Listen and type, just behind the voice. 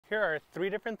Here are 3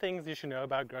 different things you should know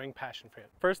about growing passion fruit.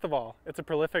 First of all, it's a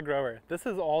prolific grower. This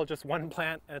is all just one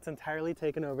plant and it's entirely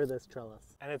taken over this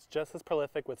trellis. And it's just as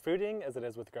prolific with fruiting as it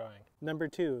is with growing. Number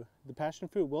 2, the passion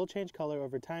fruit will change color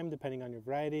over time depending on your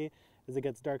variety. As it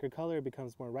gets darker color, it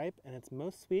becomes more ripe, and it's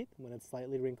most sweet when it's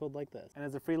slightly wrinkled like this. And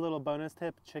as a free little bonus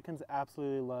tip, chickens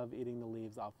absolutely love eating the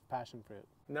leaves off of passion fruit.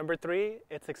 Number 3,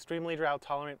 it's extremely drought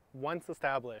tolerant once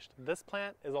established. This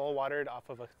plant is all watered off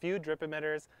of a few drip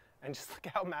emitters, and just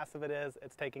look how massive it is,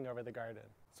 it's taking over the garden.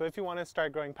 So if you want to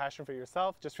start growing passion fruit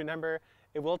yourself, just remember,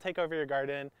 it will take over your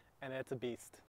garden, and it's a beast.